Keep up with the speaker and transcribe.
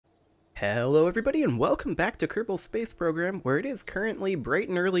Hello everybody and welcome back to Kerbal Space Program, where it is currently bright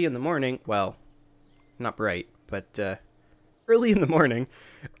and early in the morning. Well, not bright, but early in the morning.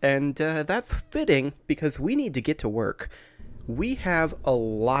 And that's fitting because we need to get to work. We have a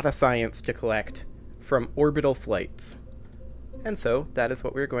lot of science to collect from orbital flights. And so that is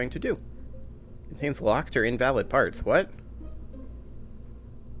what we're going to do. Contains locked or invalid parts. What?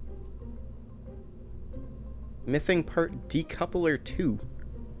 Missing part decoupler 2.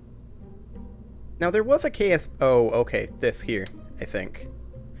 Now, there was a Oh, okay, this here, I think.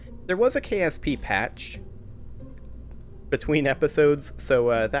 There was a KSP patch between episodes,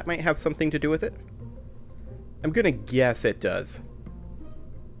 so that might have something to do with it. I'm gonna guess it does.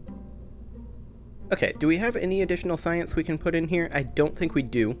 Okay, do we have any additional science we can put in here? I don't think we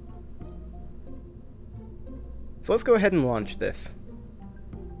do. So let's go ahead and launch this.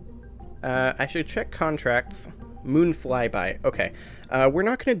 I should check contracts. Moon flyby. Okay. We're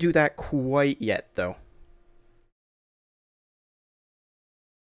not going to do that quite yet, though.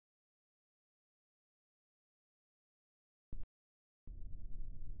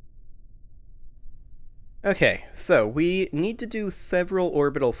 Okay, so we need to do several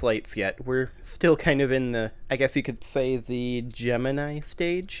orbital flights yet. We're still kind of in the, I guess you could say, the Gemini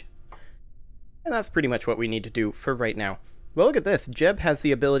stage. And that's pretty much what we need to do for right now. Well, look at this. Jeb has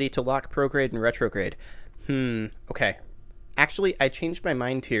the ability to lock prograde and retrograde. Okay. Actually, I changed my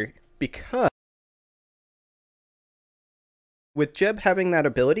mind here because with Jeb having that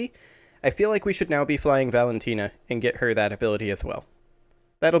ability, I feel like we should now be flying Valentina and get her that ability as well.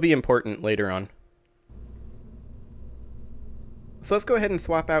 That'll be important later on. So let's go ahead and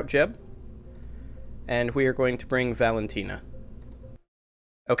swap out Jeb. And we are going to bring Valentina.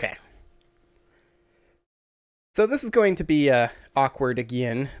 Okay. So this is going to be awkward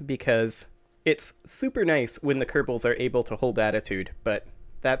again, because it's super nice when the Kerbals are able to hold attitude, but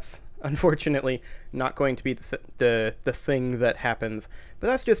that's unfortunately not going to be the thing that happens. But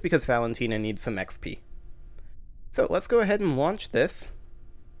that's just because Valentina needs some XP. So let's go ahead and launch this.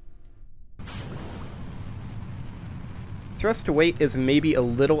 Thrust to weight is maybe a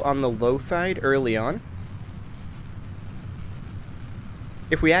little on the low side early on.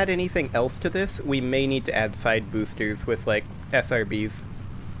 If we add anything else to this, we may need to add side boosters with, like, SRBs.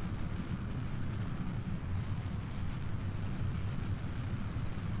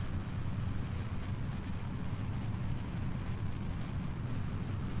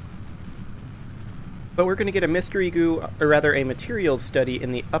 But we're going to get a mystery goo, or rather a materials study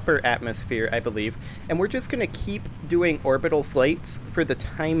in the upper atmosphere, I believe, and we're just going to keep doing orbital flights for the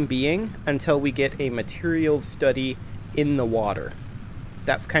time being until we get a materials study in the water.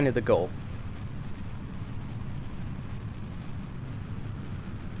 That's kind of the goal.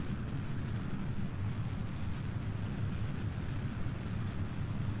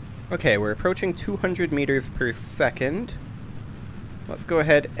 Okay, we're approaching 200 meters per second. Let's go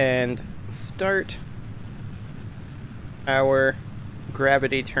ahead and start our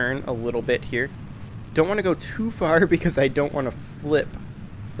gravity turn a little bit here. Don't want to go too far because I don't want to flip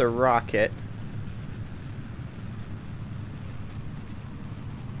the rocket.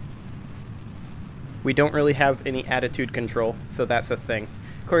 We don't really have any attitude control, so that's a thing.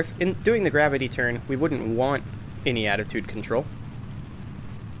 Of course, in doing the gravity turn, we wouldn't want any attitude control.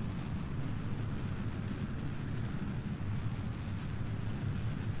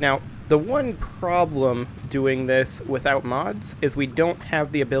 Now, the one problem doing this without mods is we don't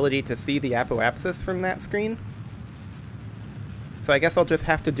have the ability to see the apoapsis from that screen. So I guess I'll just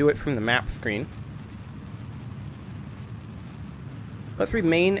have to do it from the map screen. Let's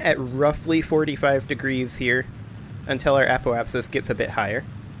remain at roughly 45 degrees here until our apoapsis gets a bit higher.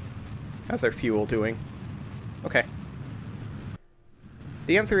 How's our fuel doing? Okay.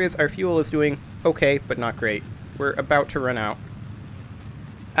 The answer is our fuel is doing okay, but not great. We're about to run out.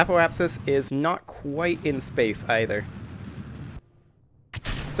 Apoapsis is not quite in space either.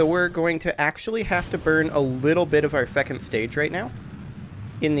 So we're going to actually have to burn a little bit of our second stage right now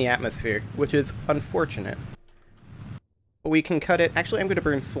in the atmosphere, which is unfortunate. We can cut it. Actually, I'm going to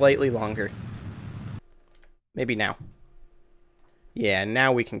burn slightly longer. Maybe now. Yeah,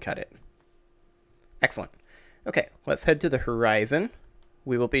 now we can cut it. Excellent. Okay, let's head to the horizon.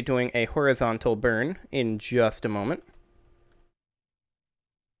 We will be doing a horizontal burn in just a moment.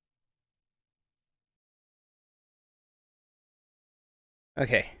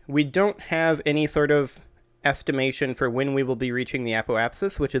 Okay, we don't have any sort of estimation for when we will be reaching the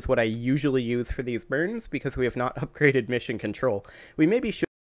apoapsis, which is what I usually use for these burns, because we have not upgraded mission control. We maybe should...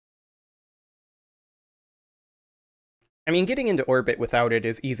 I mean, getting into orbit without it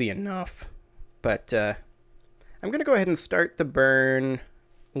is easy enough, but I'm going to go ahead and start the burn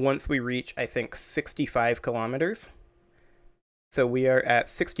once we reach, I think, 65 kilometers. So we are at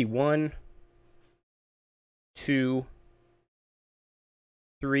 61, 2,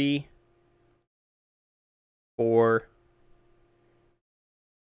 3, 4,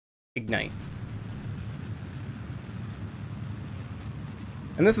 ignite.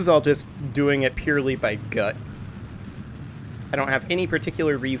 And this is all just doing it purely by gut. I don't have any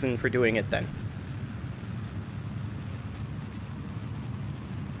particular reason for doing it then.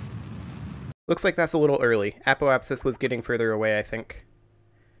 Looks like that's a little early. Apoapsis was getting further away, I think.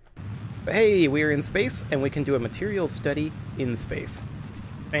 But hey, we're in space, and we can do a material study in space.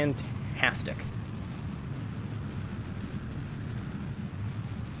 Fantastic.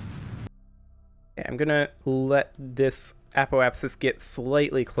 Okay, I'm gonna let this Apoapsis get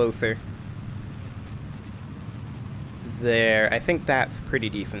slightly closer. There, I think that's pretty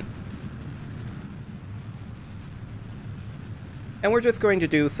decent. And we're just going to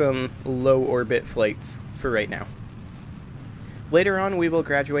do some low orbit flights for right now. Later on we will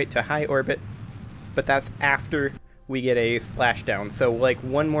graduate to high orbit, but that's after we get a splashdown. So like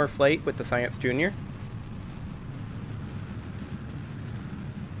one more flight with the Science Junior.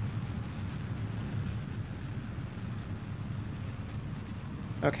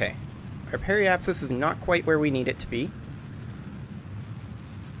 Okay, our periapsis is not quite where we need it to be.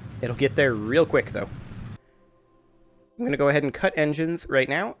 It'll get there real quick though. I'm going to go ahead and cut engines right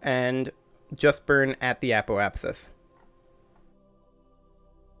now and just burn at the apoapsis.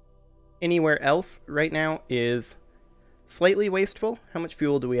 Anywhere else right now is slightly wasteful. How much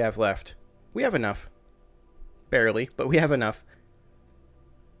fuel do we have left? We have enough. Barely, but we have enough.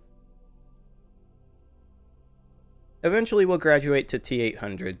 Eventually we'll graduate to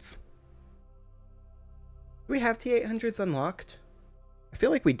T800s. Do we have T800s unlocked? I feel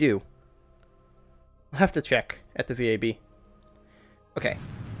like we do. I'll have to check at the VAB. Okay,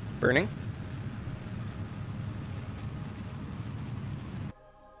 burning.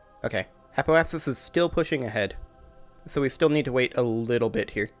 Okay, Apoapsis is still pushing ahead, so we still need to wait a little bit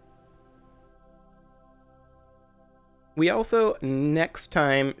here. We also, next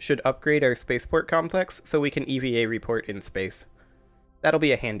time, should upgrade our spaceport complex so we can EVA report in space. That'll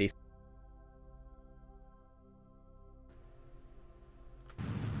be a handy.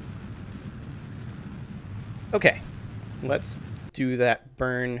 Okay, let's do that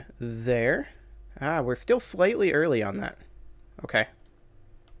burn there. Ah, we're still slightly early on that. Okay.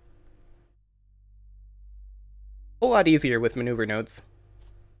 A lot easier with maneuver nodes.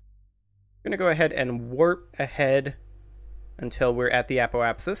 I'm going to go ahead and warp ahead until we're at the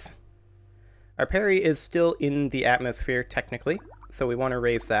apoapsis. Our peri is still in the atmosphere, technically, so we want to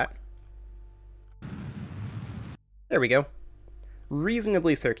raise that. There we go.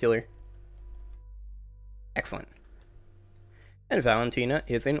 Reasonably circular. Excellent. And Valentina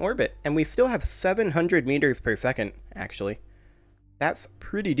is in orbit, and we still have 700 meters per second, actually. That's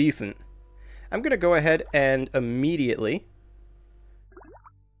pretty decent. I'm going to go ahead and immediately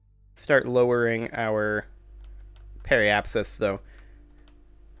start lowering our periapsis, though.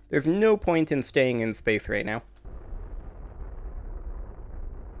 There's no point in staying in space right now.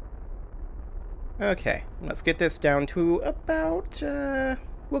 Okay, let's get this down to about,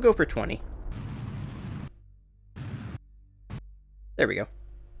 we'll go for 20. There we go.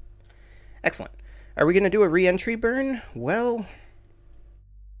 Excellent. Are we going to do a re-entry burn? Well,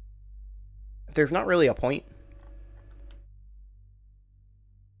 there's not really a point.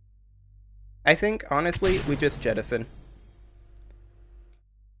 I think, honestly, we just jettison.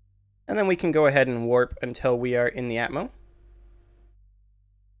 And then we can go ahead and warp until we are in the Atmo.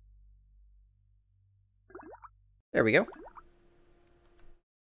 There we go.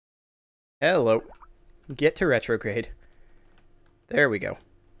 Hello. Get to retrograde. There we go.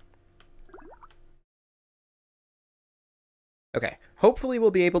 Okay, hopefully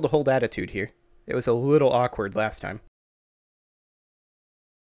we'll be able to hold attitude here. It was a little awkward last time.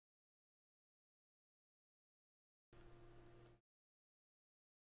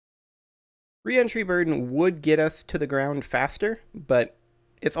 Re-entry burden would get us to the ground faster, but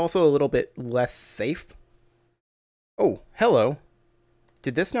it's also a little bit less safe. Oh, hello.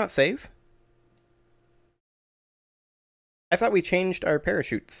 Did this not save? I thought we changed our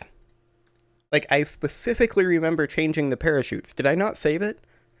parachutes. Like, I specifically remember changing the parachutes. Did I not save it?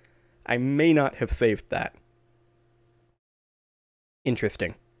 I may not have saved that.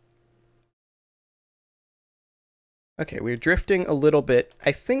 Interesting. Okay, we're drifting a little bit.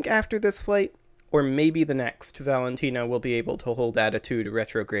 I think after this flight, or maybe the next, Valentina will be able to hold attitude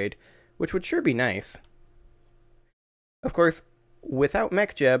retrograde, which would sure be nice. Of course, without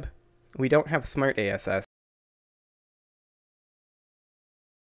MechJeb, we don't have smart ASS.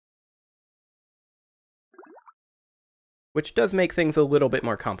 which does make things a little bit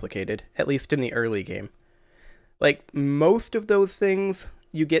more complicated, at least in the early game. Like, most of those things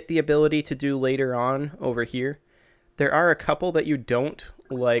you get the ability to do later on over here. There are a couple that you don't,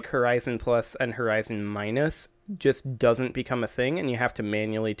 like Horizon Plus and Horizon Minus, just doesn't become a thing, and you have to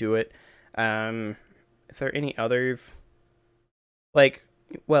manually do it. Is there any others? Like,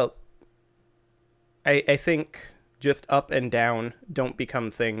 well, I think just up and down don't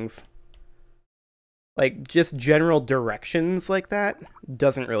become things. Like, just general directions like that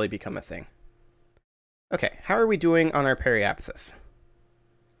doesn't really become a thing. Okay, how are we doing on our periapsis?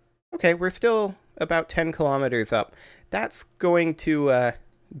 Okay, we're still about 10 kilometers up. That's going to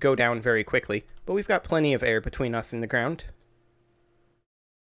go down very quickly, but we've got plenty of air between us and the ground.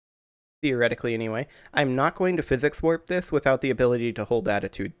 Theoretically, anyway. I'm not going to physics warp this without the ability to hold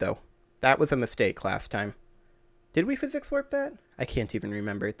attitude, though. That was a mistake last time. Did we physics warp that? I can't even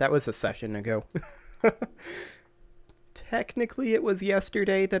remember. That was a session ago. Technically, it was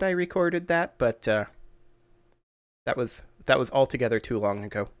yesterday that I recorded that, but that was altogether too long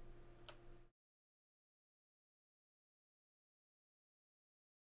ago.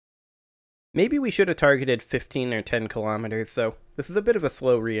 Maybe we should have targeted 15 or 10 kilometers, so this is a bit of a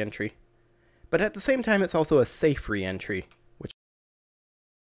slow re-entry. But at the same time, it's also a safe re-entry, which...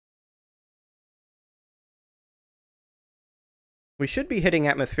 We should be hitting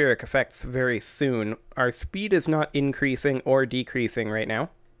atmospheric effects very soon. Our speed is not increasing or decreasing right now.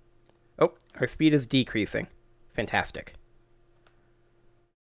 Oh, our speed is decreasing. Fantastic.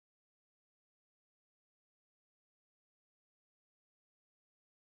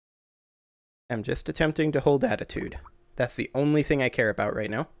 I'm just attempting to hold attitude. That's the only thing I care about right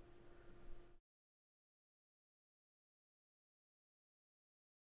now.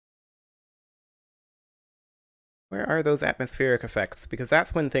 Where are those atmospheric effects? Because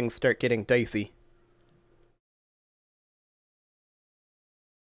that's when things start getting dicey.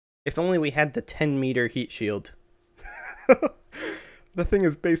 If only we had the 10-meter heat shield. The thing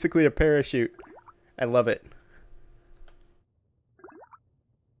is basically a parachute. I love it.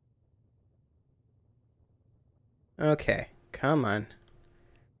 Okay, come on.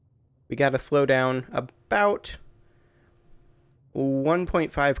 We gotta slow down about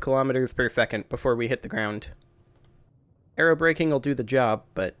 1.5 kilometers per second before we hit the ground. Aerobraking will do the job,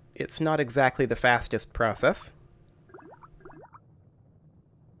 but it's not exactly the fastest process.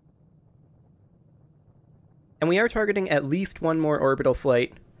 And we are targeting at least one more orbital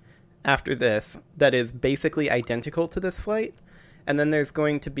flight after this that is basically identical to this flight. And then there's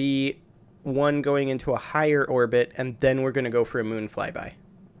going to be one going into a higher orbit, and then we're going to go for a moon flyby.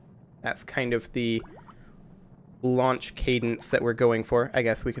 That's kind of the launch cadence that we're going for, I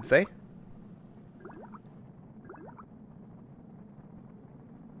guess we could say.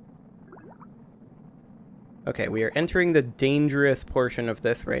 Okay, we are entering the dangerous portion of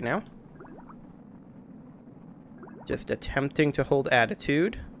this right now. Just attempting to hold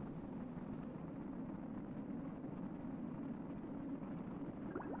attitude.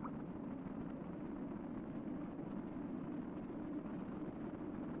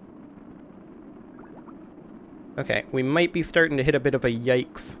 Okay, we might be starting to hit a bit of a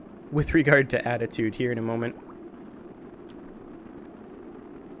yikes with regard to attitude here in a moment.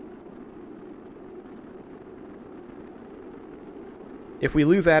 If we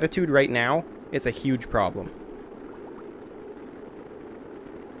lose attitude right now, it's a huge problem.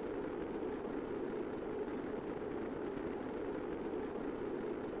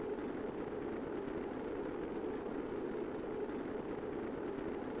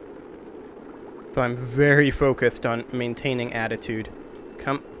 So I'm very focused on maintaining attitude.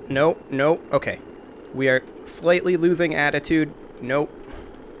 No, okay. We are slightly losing attitude. Nope.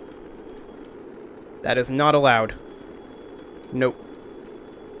 That is not allowed. Nope.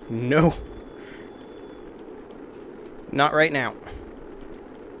 No. Not right now.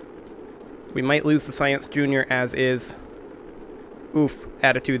 We might lose the Science Junior as is. Oof,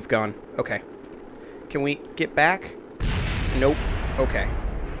 attitude's gone. Okay. Can we get back? Nope. Okay.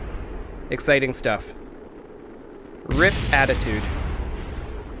 Exciting stuff. Rip attitude.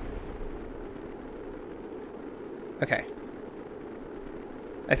 Okay.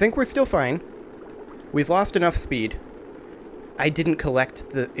 I think we're still fine. We've lost enough speed. I didn't collect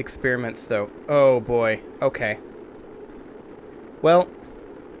the experiments, though. Oh, boy. Okay. Well,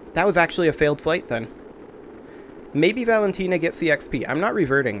 that was actually a failed flight, then. Maybe Valentina gets the XP. I'm not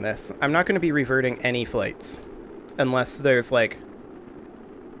reverting this. I'm not going to be reverting any flights. Unless there's, like,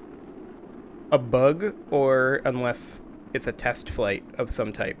 a bug, or unless it's a test flight of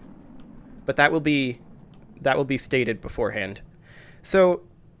some type. But that will be stated beforehand. So,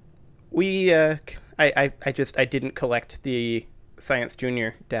 I'm I didn't collect the Science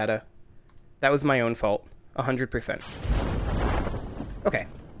Junior data. That was my own fault. 100%. Okay.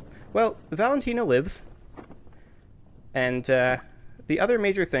 Well, Valentina lives. And, the other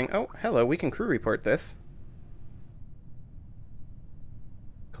major thing... Oh, hello, we can crew report this.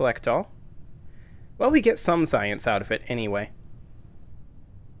 Collect all. Well, we get some science out of it anyway.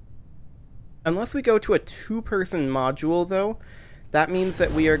 Unless we go to a two-person module, though, that means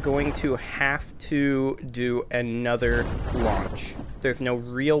that we are going to have to do another launch. There's no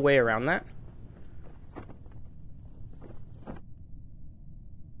real way around that.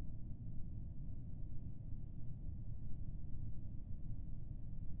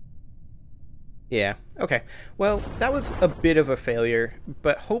 Yeah, okay. Well, that was a bit of a failure,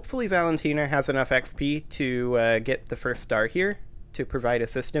 but hopefully Valentina has enough XP to get the first star here to provide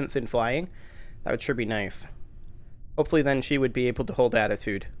assistance in flying. That would sure be nice. Hopefully then she would be able to hold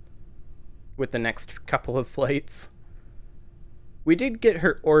attitude with the next couple of flights. We did get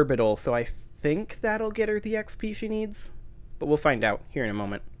her orbital, so I think that'll get her the XP she needs, but we'll find out here in a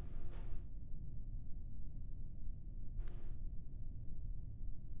moment.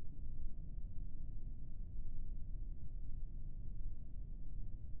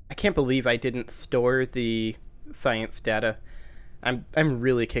 I can't believe I didn't store the science data. I'm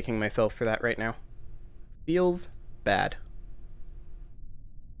really kicking myself for that right now. Feels bad.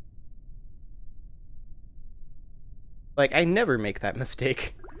 Like, I never make that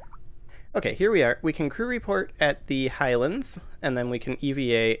mistake. Okay, here we are. We can crew report at the Highlands, and then we can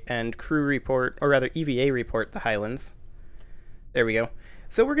EVA and crew report, or rather EVA report the Highlands. There we go.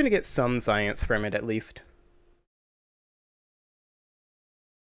 So we're going to get some science from it at least.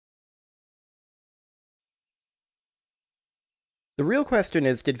 The real question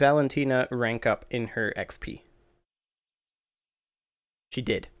is, did Valentina rank up in her XP? She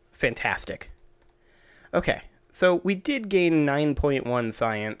did. Fantastic. Okay, so we did gain 9.1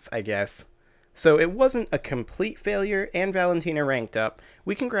 science, I guess. So it wasn't a complete failure, and Valentina ranked up.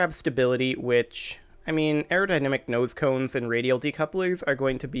 We can grab stability, which, I mean, aerodynamic nose cones and radial decouplers are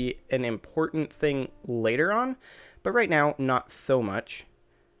going to be an important thing later on, but right now, not so much.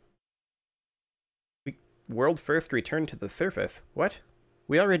 World first return to the surface. What?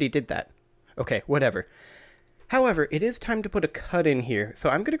 We already did that. Okay, whatever. However, it is time to put a cut in here, so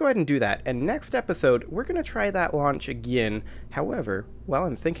I'm going to go ahead and do that, and next episode, we're going to try that launch again. However, while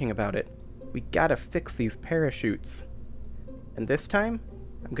I'm thinking about it, we gotta fix these parachutes. And this time,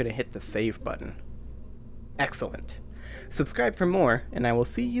 I'm going to hit the save button. Excellent. Subscribe for more, and I will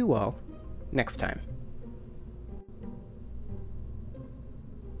see you all next time.